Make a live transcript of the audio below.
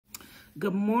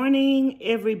Good morning,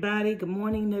 everybody. Good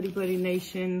morning, Nutty Buddy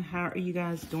Nation. How are you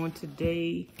guys doing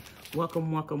today?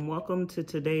 Welcome to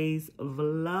today's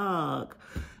vlog.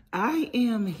 I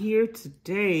am here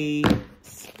today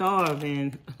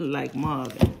starving like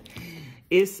Marvin.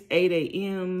 It's 8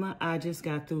 a.m. I just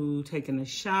got through taking a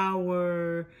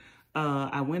shower.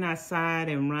 I went outside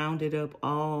and rounded up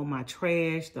all my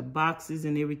trash, the boxes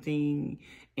and everything,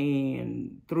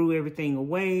 and threw everything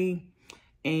away.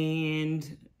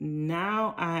 And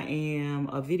now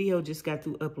a video just got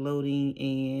through uploading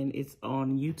and it's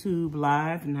on YouTube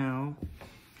live now.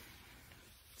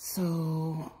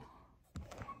 So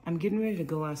I'm getting ready to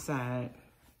go outside.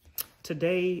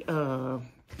 Today,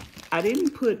 I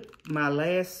didn't put my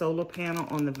last solar panel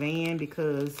on the van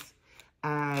because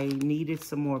I needed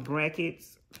some more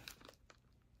brackets.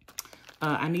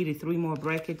 I needed 3 more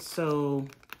brackets, so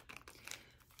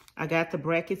I got the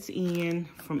brackets in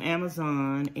from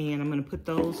Amazon, and I'm going to put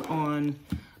those on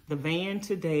the van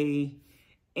today.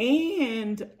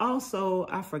 And also,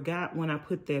 I forgot when I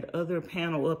put that other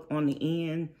panel up on the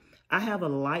end, I have a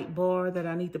light bar that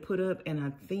I need to put up, and I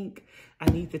think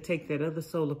I need to take that other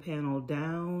solar panel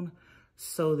down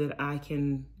so that I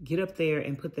can get up there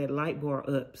and put that light bar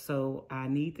up. So I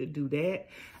need to do that.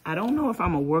 I don't know if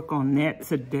I'm going to work on that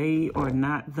today or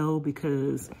not, though,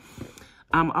 because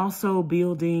I'm also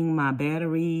building my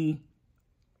battery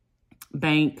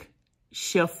bank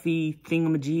shelfie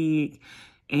thingamajig.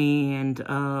 And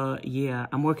yeah,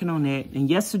 I'm working on that. And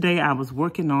yesterday I was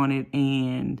working on it,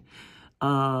 and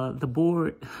the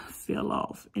board fell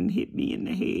off and hit me in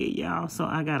the head, y'all. So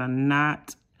I got a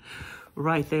knot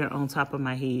right there on top of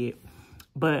my head.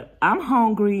 But I'm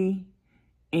hungry,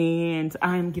 and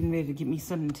I'm getting ready to get me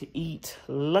something to eat.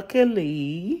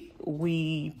 Luckily,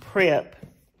 we prep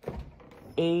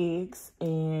eggs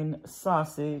and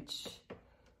sausage,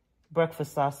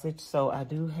 breakfast sausage. So I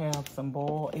do have some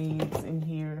boiled eggs in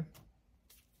here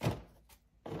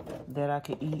that I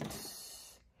could eat,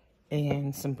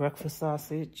 and some breakfast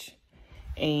sausage.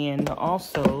 And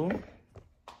also,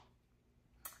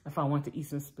 if I want to eat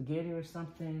some spaghetti or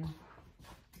something,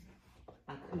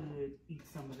 I could eat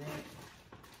some of that.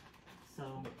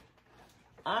 So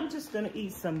I'm just gonna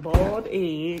eat some boiled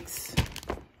eggs,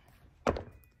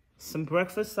 some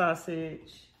breakfast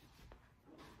sausage,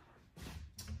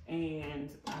 and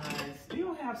I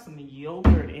still have some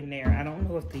yogurt in there. I don't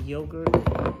know if the yogurt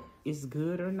is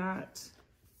good or not,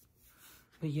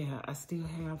 but yeah, I still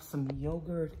have some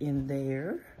yogurt in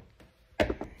there.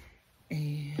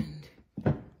 And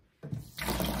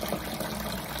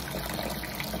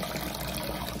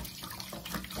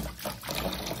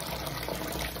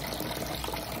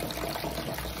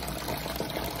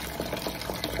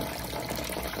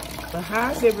but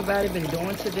how's everybody been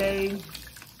doing today?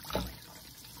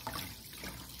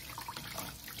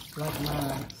 Like,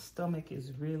 my stomach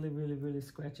is really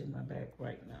scratching my back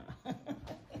right now.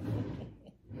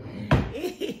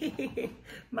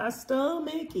 My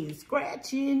stomach is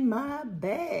scratching my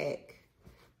back.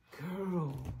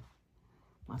 Girl,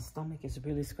 my stomach is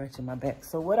really scratching my back.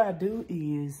 So what I do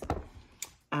is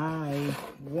I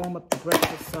warm up the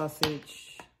breakfast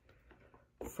sausage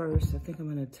first. I think I'm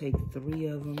gonna take 3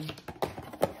 of them.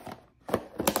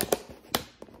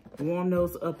 Warm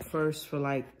those up first for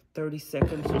like 30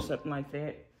 seconds or something like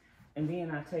that. And then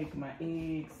I take my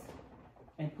eggs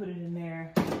and put it in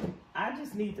there. I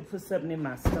just need to put something in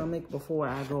my stomach before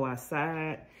I go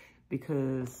outside,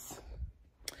 because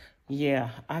yeah,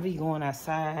 I be going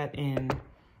outside and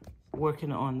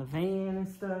working on the van and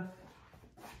stuff.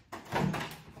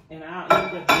 And I'll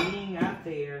end up being out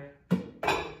there.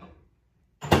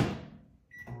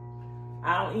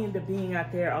 I'll end up being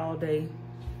out there all day.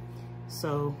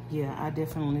 So yeah, I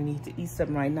definitely need to eat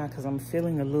something right now because I'm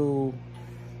feeling a little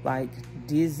like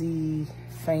dizzy,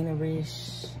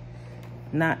 fainterish,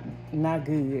 not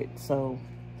good. So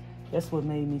that's what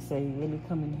made me say, let me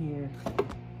come in here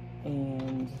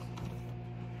and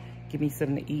give me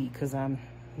something to eat, because I'm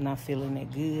not feeling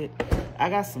that good. I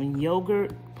got some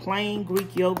yogurt, plain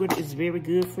Greek yogurt is very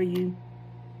good for you.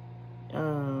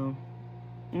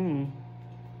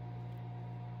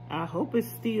 I hope it's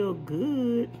still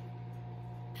good.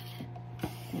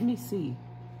 Let me see.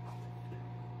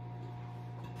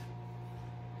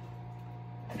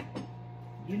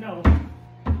 You know,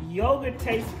 yogurt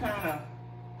tastes kind of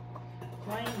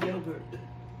plain yogurt.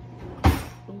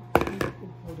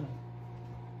 Hold on.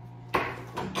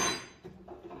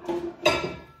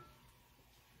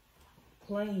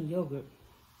 Plain yogurt,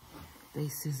 they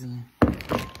sizzling.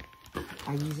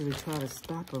 I usually try to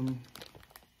stop them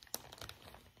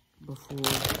before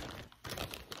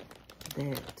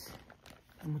that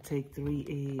I'm gonna take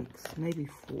 3 eggs, maybe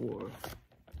 4.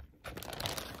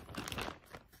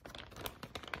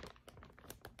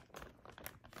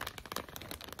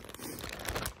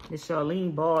 Miss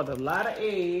Charlene bought a lot of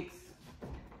eggs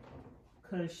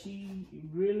because she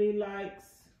really likes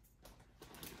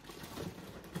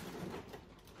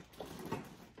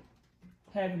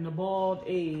having the boiled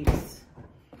eggs,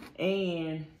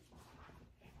 and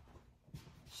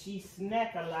she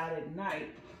snack a lot at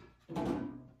night.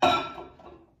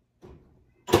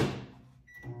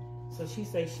 So she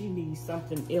says she needs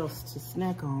something else to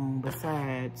snack on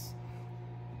besides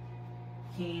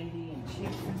candy and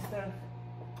chips and stuff.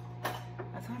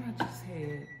 I thought I just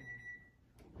had.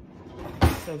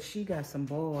 So she got some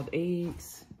boiled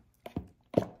eggs.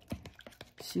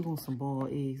 She wants some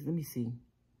boiled eggs. Let me see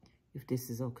if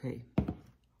this is okay.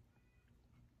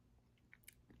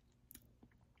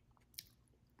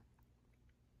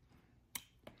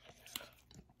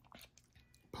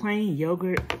 Plain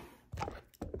yogurt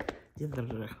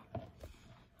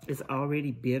is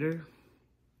already bitter.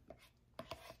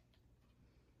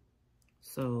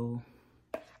 So,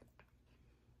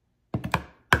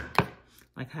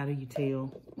 like, how do you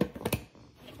tell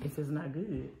if it's not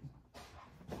good?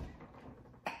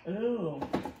 Oh,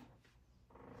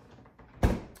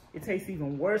 it tastes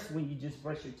even worse when you just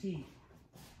brush your teeth.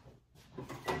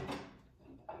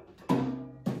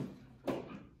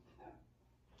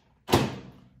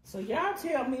 So y'all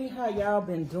tell me how y'all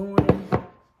been doing.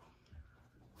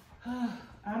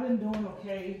 I've been doing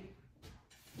okay.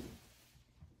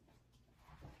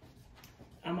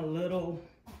 I'm a little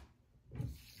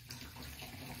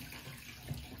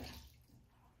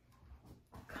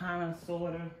kind of,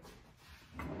 sort of.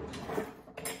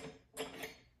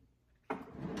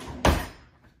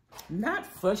 Not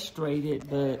frustrated,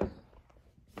 but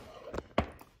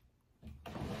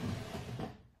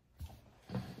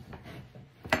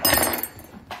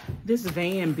this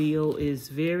van bill is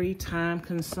very time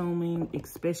consuming,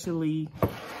 especially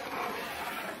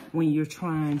when you're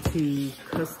trying to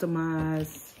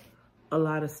customize a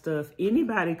lot of stuff.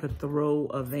 Anybody could throw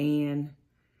a van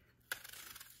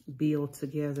bill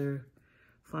together.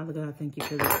 Father God, thank you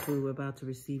for this food we're about to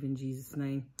receive in Jesus'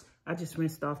 name. I just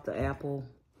rinsed off the apple.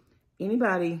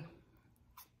 Anybody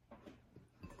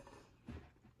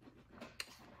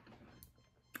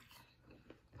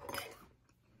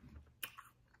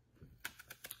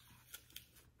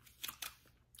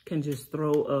can just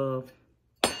throw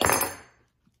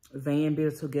a van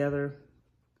bill together.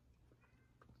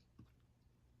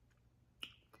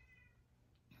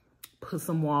 Put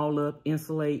some wall up,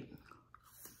 insulate.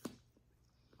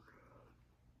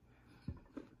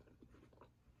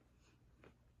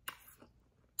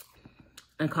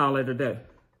 And call it a day.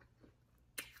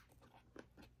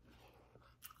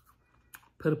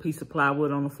 Put a piece of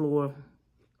plywood on the floor.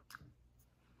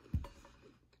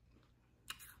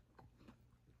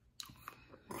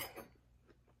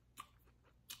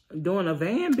 Doing a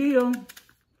van bill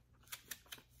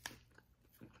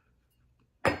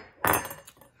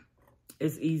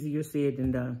is easier said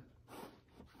than done.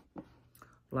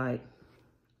 Like,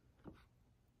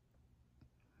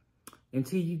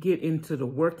 until you get into the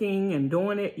working and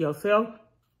doing it yourself,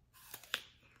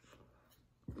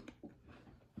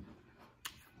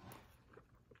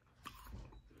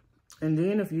 and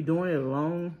then if you're doing it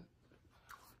alone,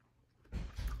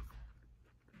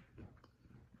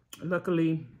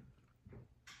 luckily,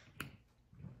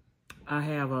 I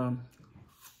have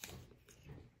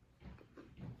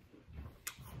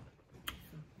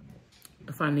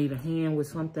if I need a hand with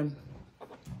something,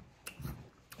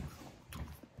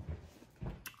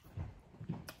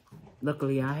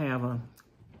 luckily I have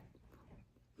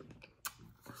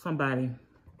somebody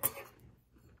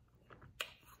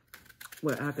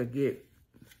where I could get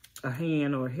a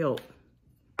hand or help.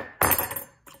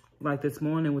 Like this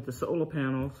morning with the solar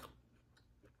panels.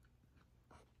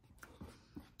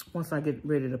 Once I get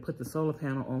ready to put the solar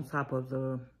panel on top of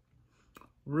the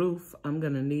roof, I'm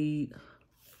gonna need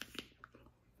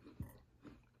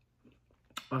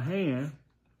a hand.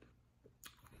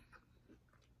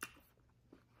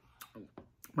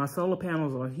 My solar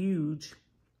panels are huge.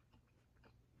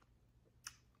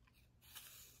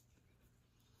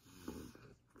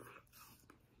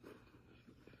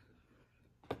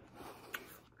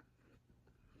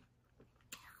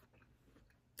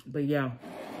 But yeah.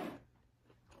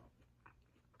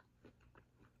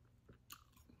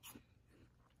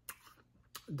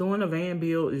 Doing a van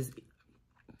bill is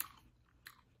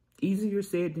easier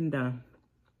said than done.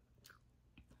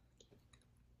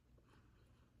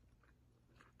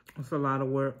 It's a lot of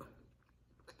work.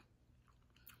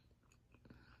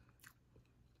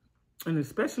 And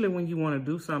especially when you want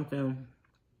to do something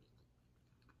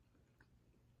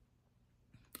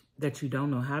that you don't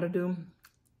know how to do,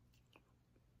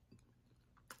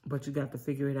 but you got to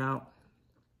figure it out.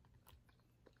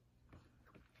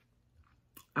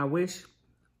 I wish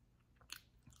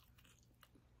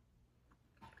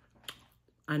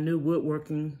I knew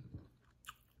woodworking.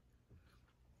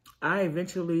 I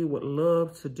eventually would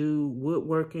love to do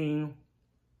woodworking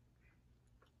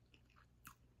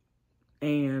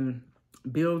and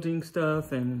building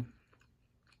stuff and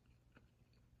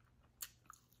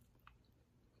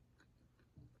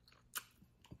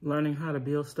learning how to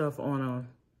build stuff on a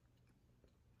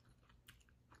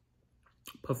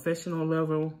professional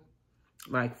level,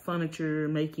 like furniture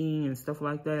making and stuff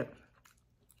like that.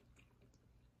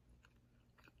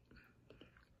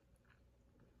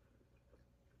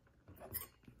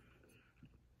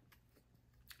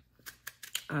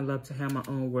 I'd love to have my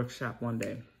own workshop one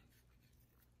day.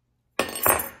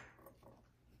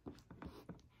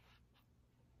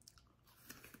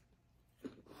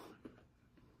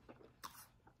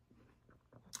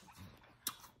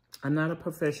 I'm not a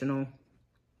professional.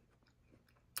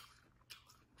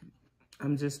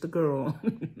 I'm just a girl.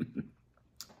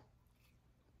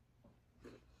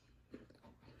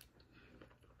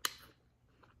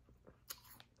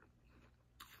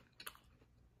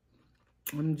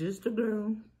 I'm just a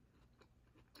girl.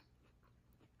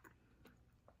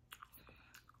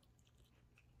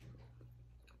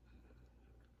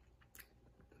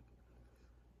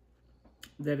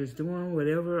 That is doing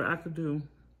whatever I could do.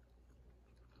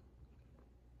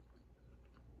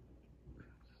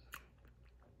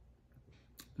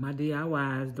 My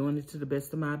DIYs, doing it to the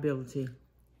best of my ability.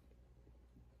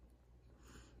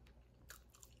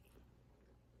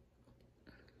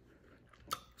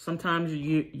 Sometimes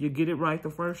you get it right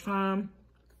the first time.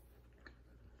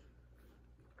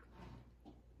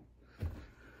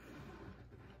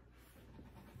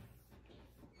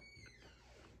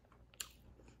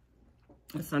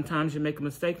 And sometimes you make a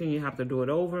mistake and you have to do it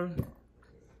over.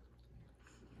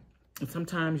 And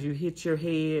sometimes you hit your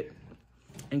head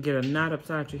and get a knot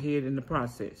upside your head in the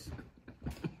process.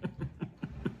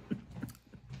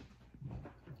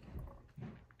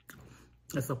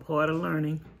 It's a part of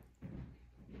learning.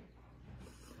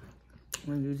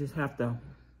 When you just have to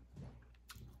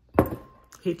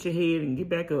hit your head and get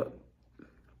back up.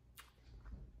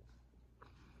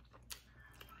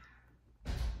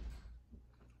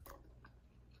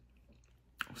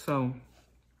 So,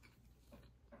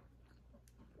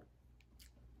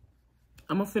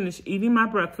 I'm gonna finish eating my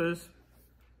breakfast.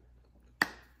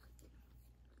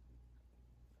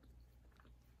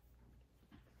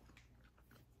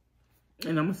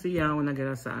 And I'm gonna see y'all when I get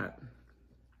outside.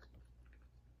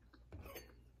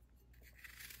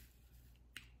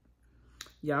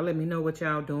 Y'all let me know what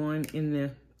y'all doing in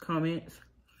the comments.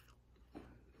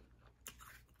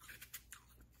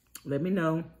 Let me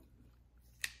know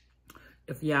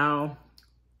if y'all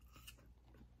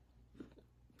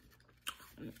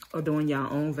are doing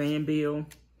y'all own van build.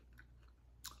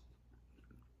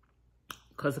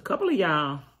 Because a couple of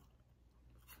y'all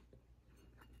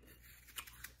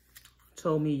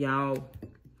told me y'all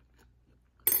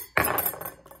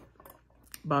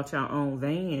bought y'all own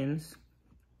vans.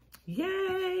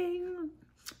 Yay!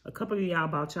 A couple of y'all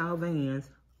bought y'all vans.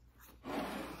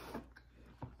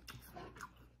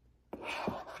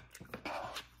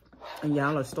 And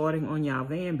y'all are starting on y'all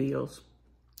van bills.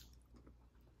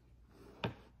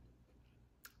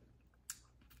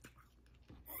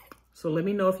 So let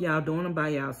me know if y'all doing them by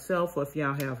yourself or if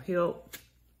y'all have help.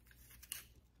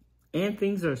 And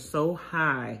things are so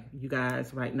high, you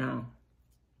guys, right now.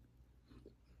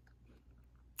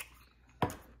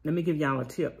 Let me give y'all a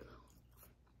tip.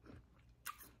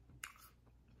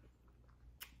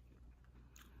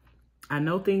 I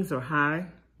know things are high.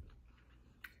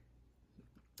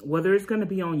 Whether it's going to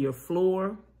be on your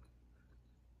floor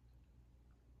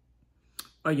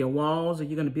or your walls, or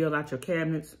you're going to build out your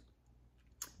cabinets,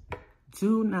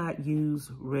 do not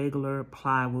use regular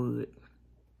plywood.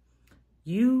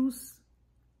 Use,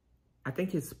 I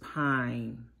think it's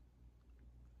pine.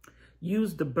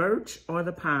 Use the birch or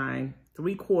the pine,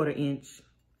 3/4 inch.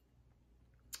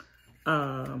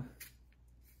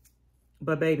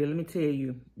 But baby, let me tell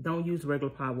you, don't use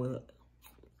regular plywood.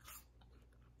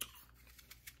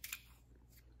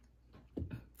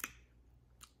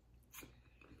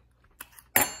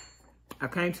 I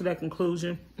came to that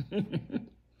conclusion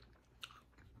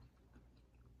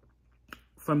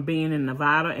from being in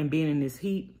Nevada and being in this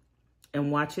heat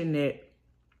and watching that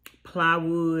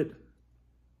plywood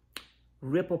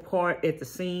rip apart at the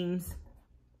seams.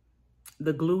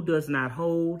 The glue does not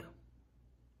hold.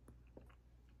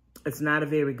 It's not a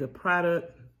very good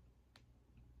product,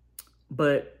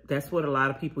 but that's what a lot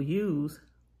of people use.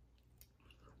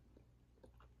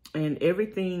 And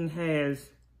everything has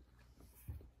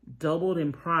doubled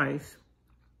in price.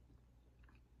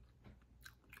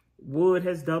 Wood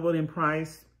has doubled in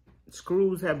price.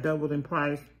 Screws have doubled in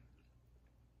price.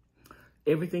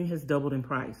 Everything has doubled in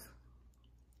price.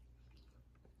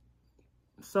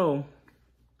 So,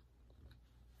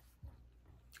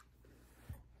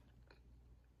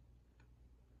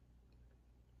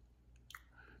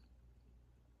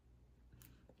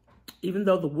 even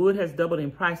though the wood has doubled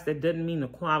in price, that doesn't mean the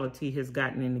quality has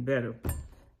gotten any better.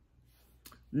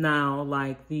 Now,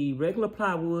 like the regular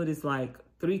plywood is like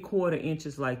 3/4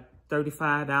 inches, like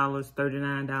 $35,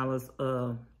 $39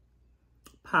 a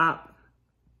pop,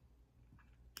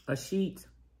 a sheet.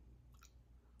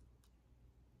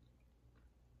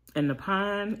 And the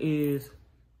pine is,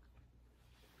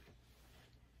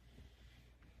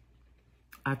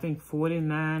 I think,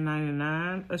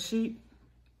 $49.99 a sheet.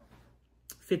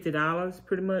 $50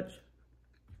 pretty much.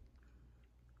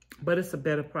 But it's a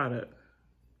better product.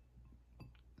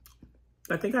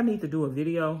 I think I need to do a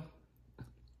video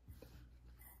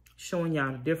showing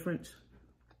y'all the difference.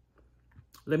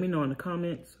 Let me know in the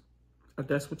comments if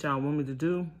that's what y'all want me to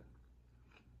do.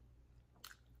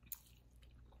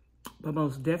 But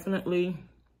most definitely,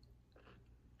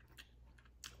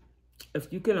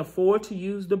 if you can afford to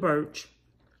use the birch,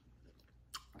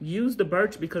 use the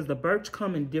birch, because the birch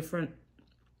come in different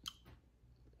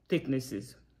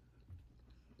thicknesses.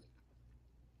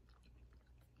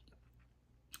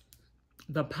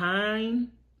 The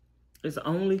pine is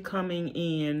only coming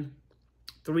in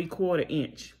 3/4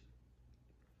 inch.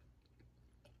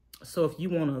 So if you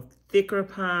want a thicker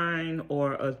pine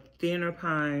or a thinner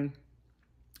pine,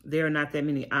 there are not that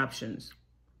many options.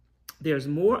 There's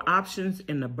more options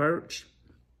in the birch,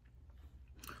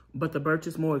 but the birch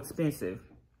is more expensive.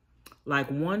 Like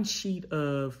one sheet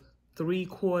of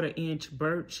 3/4 inch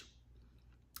birch,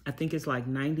 I think it's like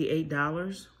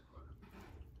 $98.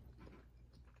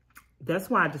 That's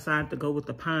why I decided to go with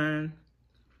the pine.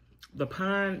 The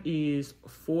pine is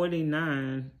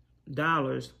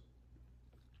 $49.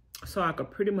 So I could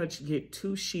pretty much get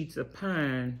 2 sheets of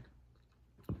pine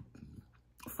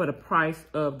for the price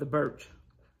of the birch.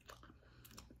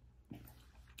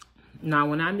 Now,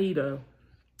 when I need a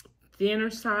thinner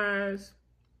size,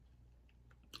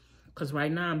 because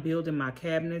right now I'm building my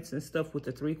cabinets and stuff with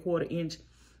the 3/4 inch,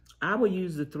 I will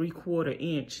use the 3/4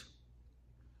 inch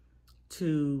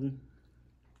to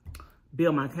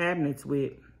build my cabinets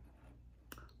with,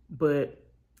 but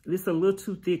it's a little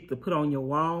too thick to put on your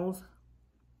walls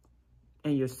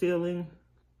and your ceiling.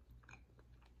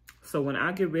 So when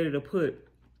I get ready to put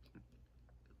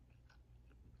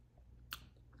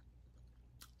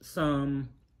some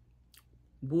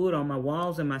wood on my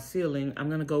walls and my ceiling, I'm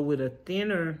gonna go with a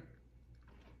thinner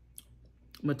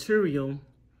material,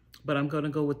 but I'm gonna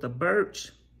go with the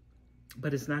birch,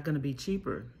 but it's not gonna be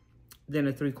cheaper than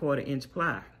a 3/4 inch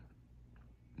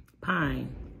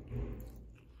pine.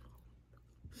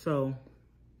 So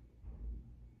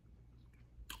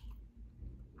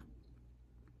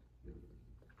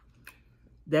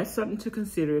that's something to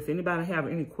consider. If anybody have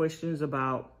any questions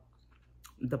about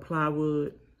the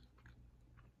plywood,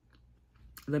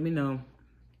 let me know.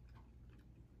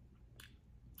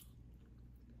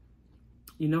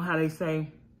 You know how they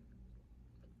say,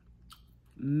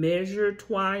 measure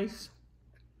twice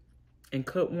and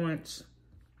cut once.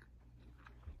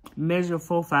 Measure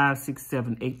 4, 5, 6,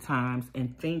 7, 8 times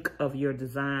and think of your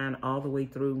design all the way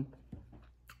through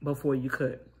before you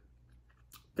cut.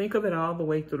 Think of it all the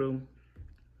way through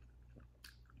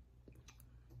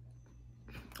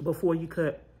before you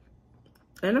cut.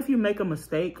 And if you make a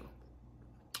mistake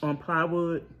on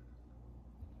plywood,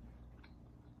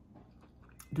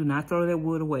 do not throw that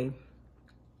wood away.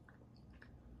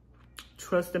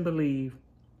 Trust and believe.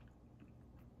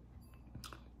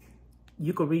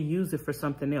 You could reuse it for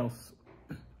something else.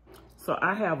 So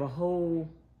I have a whole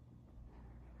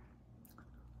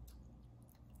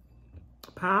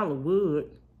pile of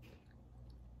wood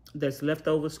that's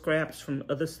leftover scraps from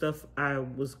other stuff I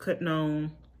was cutting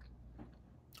on,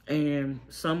 and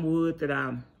some wood that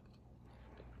I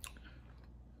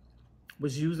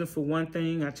was using for one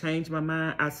thing. I changed my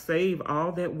mind. I save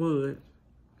all that wood,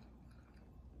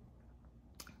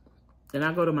 and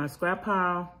I go to my scrap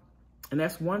pile. And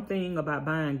that's one thing about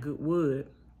buying good wood,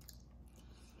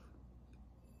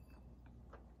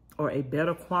 or a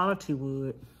better quality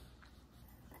wood.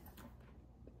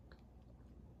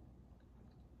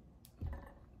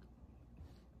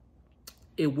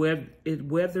 It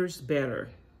weathers better.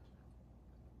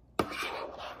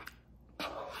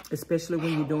 especially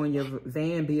when you're doing your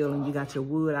van build and you got your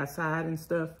wood outside and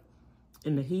stuff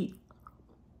in the heat.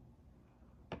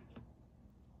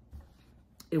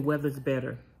 It weathers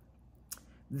better.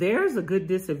 There's a good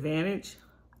disadvantage.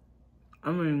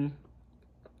 I mean,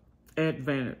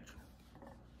 advantage.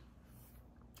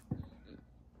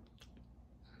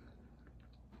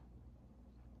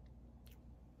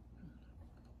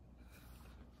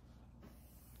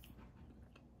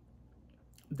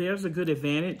 There's a good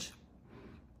advantage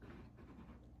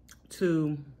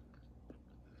to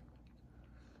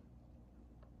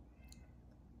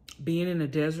being in the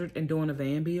desert and doing a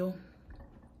van build.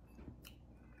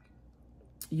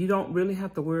 You don't really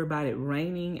have to worry about it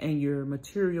raining and your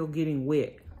material getting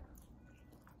wet.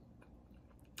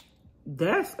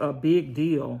 That's a big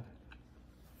deal.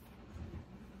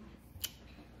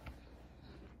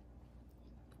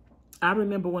 I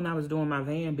remember when I was doing my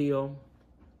van build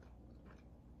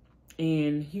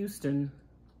in Houston,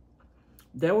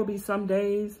 there would be some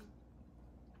days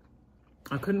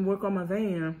I couldn't work on my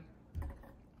van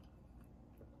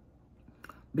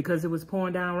because it was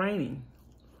pouring down raining.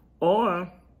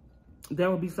 Or there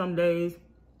would be some days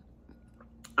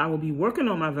I would be working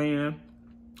on my van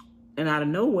and out of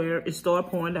nowhere it started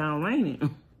pouring down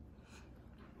raining.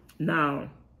 Now,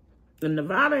 in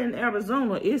Nevada and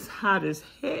Arizona, it's hot as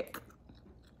heck.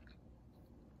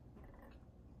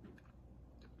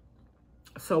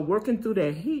 So working through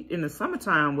that heat in the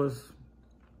summertime was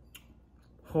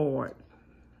hard.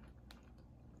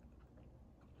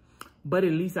 But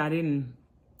at least I didn't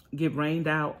get rained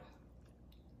out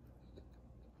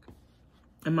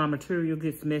and my material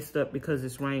gets messed up because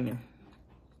it's raining.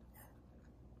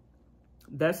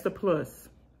 That's the plus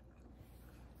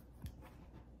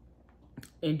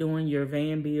in doing your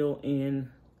van build in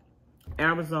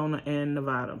Arizona and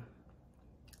Nevada.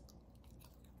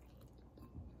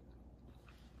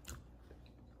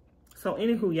 So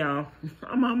anywho, y'all,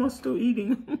 I'm almost through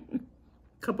eating.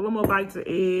 Couple of more bites of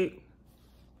egg.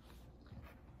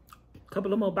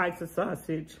 Couple of more bites of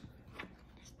sausage.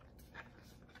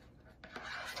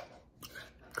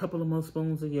 Couple of more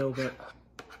spoons of yogurt.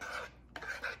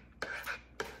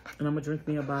 And I'm gonna drink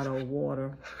me a bottle of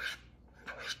water.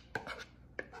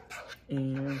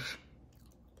 And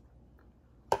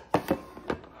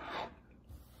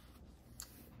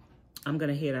I'm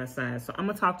gonna head outside. So I'm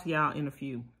gonna talk to y'all in a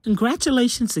few.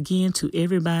 Congratulations again to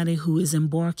everybody who is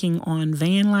embarking on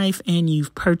van life and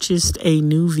you've purchased a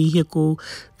new vehicle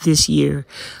this year.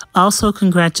 Also,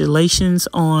 congratulations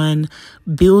on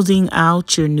building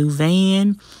out your new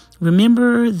van.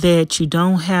 Remember that you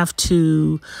don't have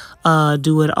to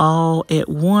do it all at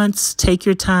once. Take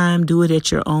your time, do it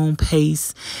at your own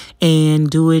pace, and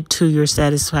do it to your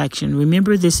satisfaction.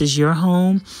 Remember, this is your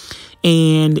home.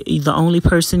 And the only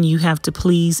person you have to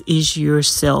please is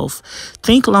yourself.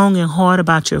 Think long and hard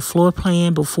about your floor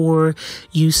plan before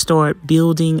you start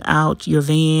building out your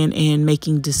van and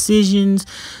making decisions.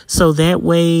 So that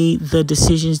way, the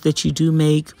decisions that you do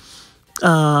make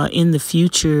in the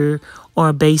future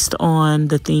are based on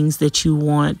the things that you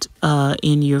want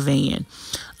in your van.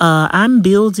 I'm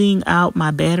building out my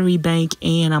battery bank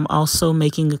and I'm also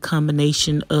making a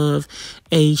combination of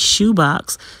a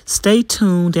shoebox. Stay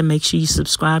tuned and make sure you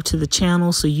subscribe to the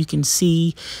channel so you can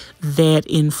see that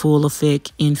in full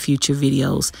effect in future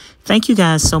videos. Thank you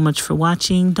guys so much for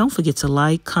watching. Don't forget to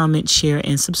like, comment, share,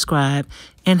 and subscribe,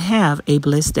 and have a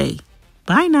blessed day.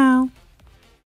 Bye now.